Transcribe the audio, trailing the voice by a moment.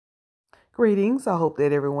Greetings. I hope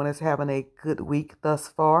that everyone is having a good week thus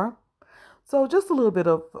far. So, just a little bit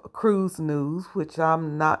of cruise news, which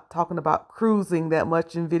I'm not talking about cruising that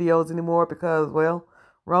much in videos anymore because, well,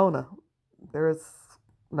 Rona, there's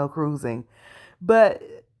no cruising. But,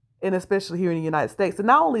 and especially here in the United States. And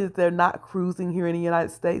not only is there not cruising here in the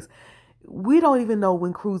United States, we don't even know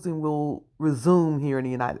when cruising will resume here in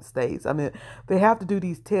the United States. I mean, they have to do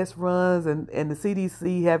these test runs, and the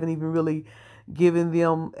CDC haven't even really given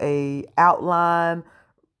them a outline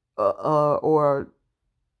or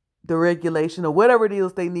the regulation or whatever it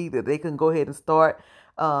is they need that they can go ahead and start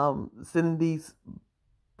sending these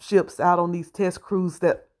ships out on these test cruises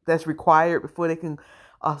that's required before they can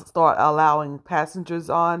start allowing passengers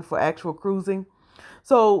on for actual cruising.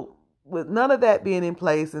 So with none of that being in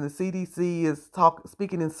place, and the CDC is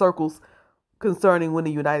speaking in circles concerning when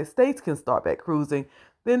the United States can start back cruising,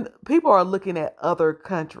 then people are looking at other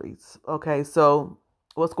countries. Okay, so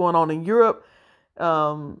what's going on in Europe?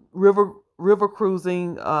 River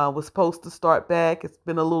cruising was supposed to start back. It's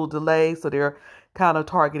been a little delay, so they're kind of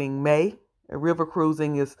targeting May. And river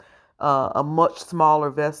cruising is a much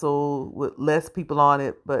smaller vessel with less people on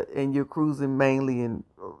it, and you're cruising mainly in,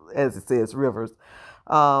 as it says, rivers.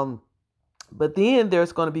 But then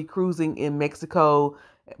there's going to be cruising in Mexico,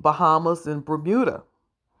 Bahamas, and Bermuda.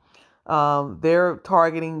 They're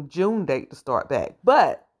targeting June date to start back.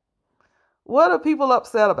 But what are people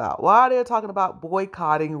upset about? Why are they talking about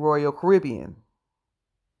boycotting Royal Caribbean?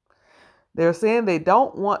 They're saying they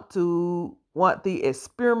don't want the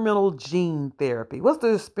experimental gene therapy. What's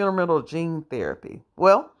the experimental gene therapy?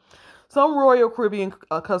 Well, some Royal Caribbean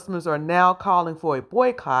customers are now calling for a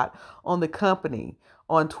boycott on the company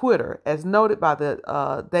on Twitter, as noted by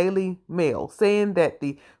the Daily Mail, saying that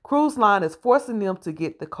the cruise line is forcing them to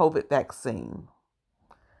get the COVID vaccine.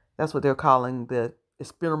 That's what they're calling the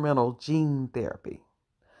experimental gene therapy,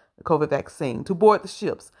 the COVID vaccine, to board the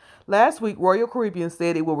ships. Last week, Royal Caribbean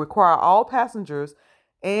said it will require all passengers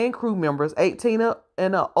and crew members 18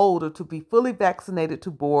 and older to be fully vaccinated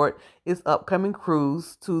to board its upcoming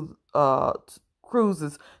cruises to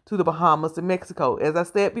the Bahamas and Mexico. As I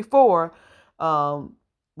said before,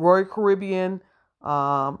 Royal Caribbean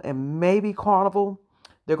and maybe Carnival,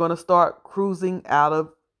 they're going to start cruising out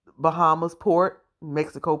of Bahamas port,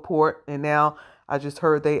 Mexico port, and now I just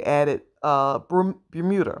heard they added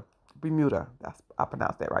Bermuda. I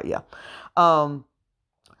pronounced that right, yeah.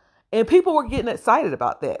 And people were getting excited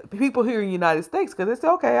about that. People here in the United States, because they say,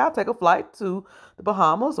 okay, I'll take a flight to the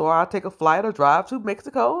Bahamas, or I'll take a flight or drive to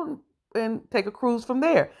Mexico and take a cruise from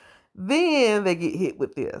there. Then they get hit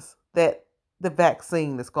with this, that the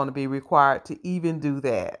vaccine is going to be required to even do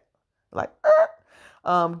that. Like,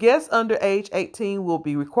 guests under age 18 will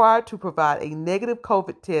be required to provide a negative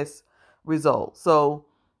COVID test result. So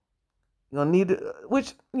you're going to need to,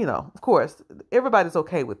 which, of course, everybody's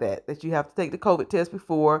okay with that you have to take the COVID test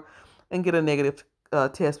before and get a negative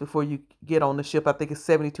test before you get on the ship. I think it's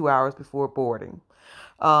 72 hours before boarding.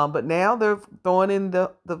 But now they're throwing in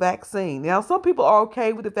the vaccine. Now, some people are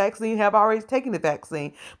okay with the vaccine, have already taken the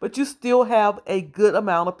vaccine, but you still have a good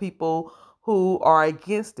amount of people who are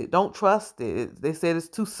against it, don't trust it. They said it's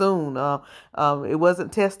too soon. It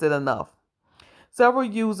wasn't tested enough. Several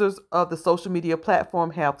users of the social media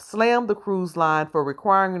platform have slammed the cruise line for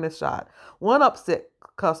requiring the shot. One upset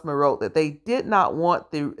customer wrote that they did not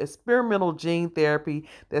want the experimental gene therapy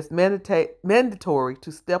that's mandatory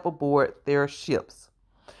to step aboard their ships.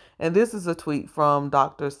 And this is a tweet from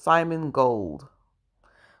Dr. Simon Gold.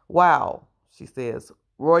 Wow, she says, at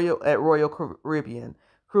Royal Caribbean,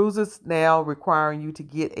 cruises now requiring you to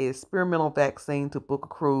get an experimental vaccine to book a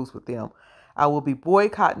cruise with them. I will be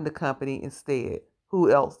boycotting the company instead.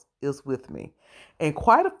 Who else is with me? And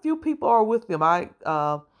quite a few people are with them. I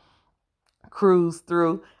cruised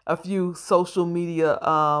through a few social media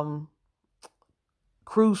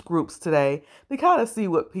cruise groups today to kind of see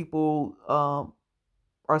what people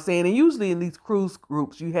are saying. And usually in these cruise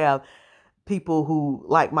groups, you have people who,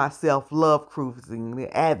 like myself, love cruising.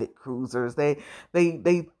 They're avid cruisers. They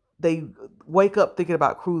wake up thinking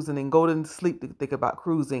about cruising and go to sleep thinking about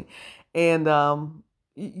cruising. And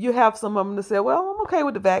you have some of them that say, well, I'm okay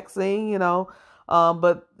with the vaccine,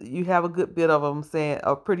 but you have a good bit of them saying,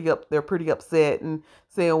 they're pretty upset and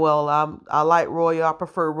saying, well, I like Royal, I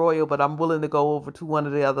prefer Royal, but I'm willing to go over to one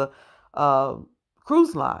of the other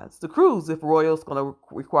cruise lines to cruise if Royal's going to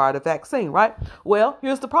require the vaccine, right? Well,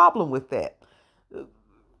 here's the problem with that.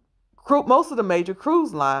 Most of the major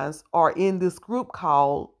cruise lines are in this group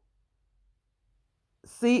called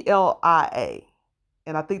CLIA,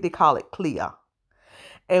 and I think they call it CLIA.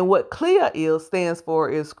 And what CLIA stands for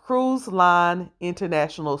is Cruise Line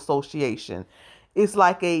International Association. It's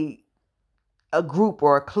like a a group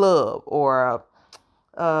or a club or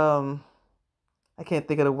I can't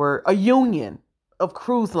think of the word, a union of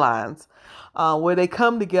cruise lines, where they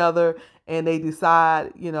come together and they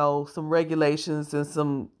decide, some regulations and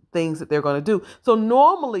some things that they're going to do. So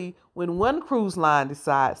normally when one cruise line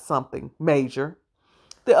decides something major,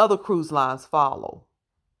 the other cruise lines follow.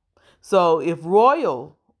 So if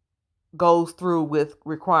Royal goes through with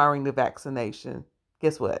requiring the vaccination,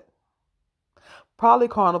 guess what? Probably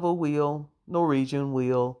Carnival will, Norwegian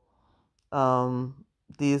will,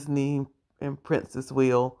 Disney and Princess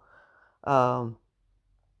will, and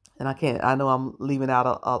I know I'm leaving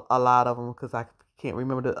out a lot of them because I can't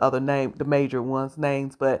remember the major ones'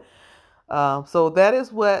 names, but so that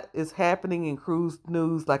is what is happening in cruise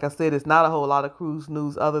news. Like I said, it's not a whole lot of cruise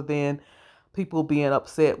news other than people being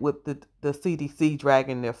upset with the CDC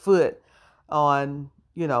dragging their foot on,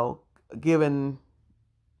 giving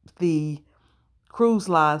the cruise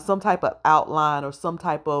line some type of outline or some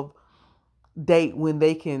type of date when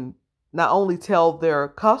they can not only tell their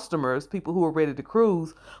customers, people who are ready to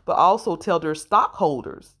cruise, but also tell their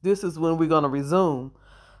stockholders, this is when we're going to resume.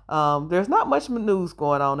 There's not much news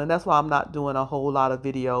going on, and that's why I'm not doing a whole lot of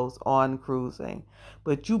videos on cruising.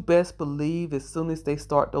 But you best believe as soon as they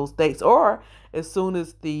start those dates, or as soon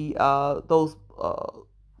as the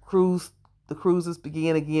cruises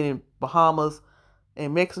begin again in Bahamas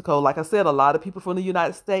and Mexico, like I said, a lot of people from the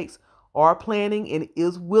United States are planning and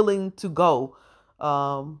is willing to go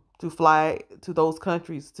to fly to those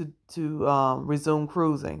countries to resume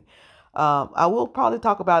cruising. I will probably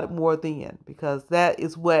talk about it more then because that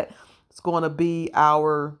is what is going to be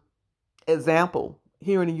our example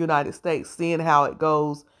here in the United States, seeing how it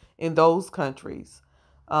goes in those countries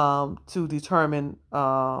to determine,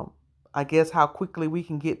 I guess, how quickly we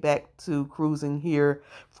can get back to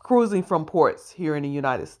cruising from ports here in the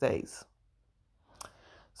United States.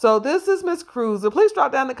 So this is Miss Cruiser. Please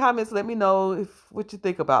drop down in the comments. Let me know what you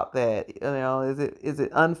think about that. Is it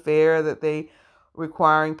unfair that they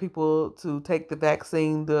requiring people to take the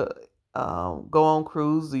vaccine to go on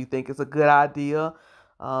cruise? Do you think it's a good idea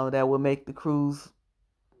that will make the cruise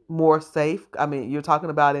more safe? I mean, you're talking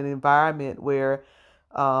about an environment where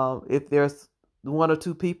if there's one or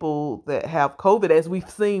two people that have COVID, as we've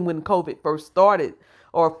seen when COVID first started,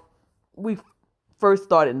 or we first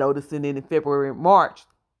started noticing it in February and March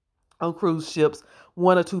on cruise ships,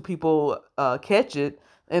 one or two people catch it,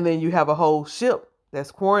 and then you have a whole ship that's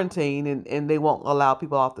quarantined, and they won't allow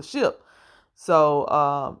people off the ship.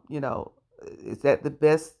 So, is that the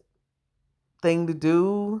best thing to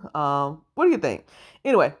do? What do you think?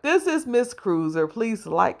 Anyway, this is Miss Cruiser. Please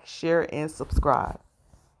like, share, and subscribe.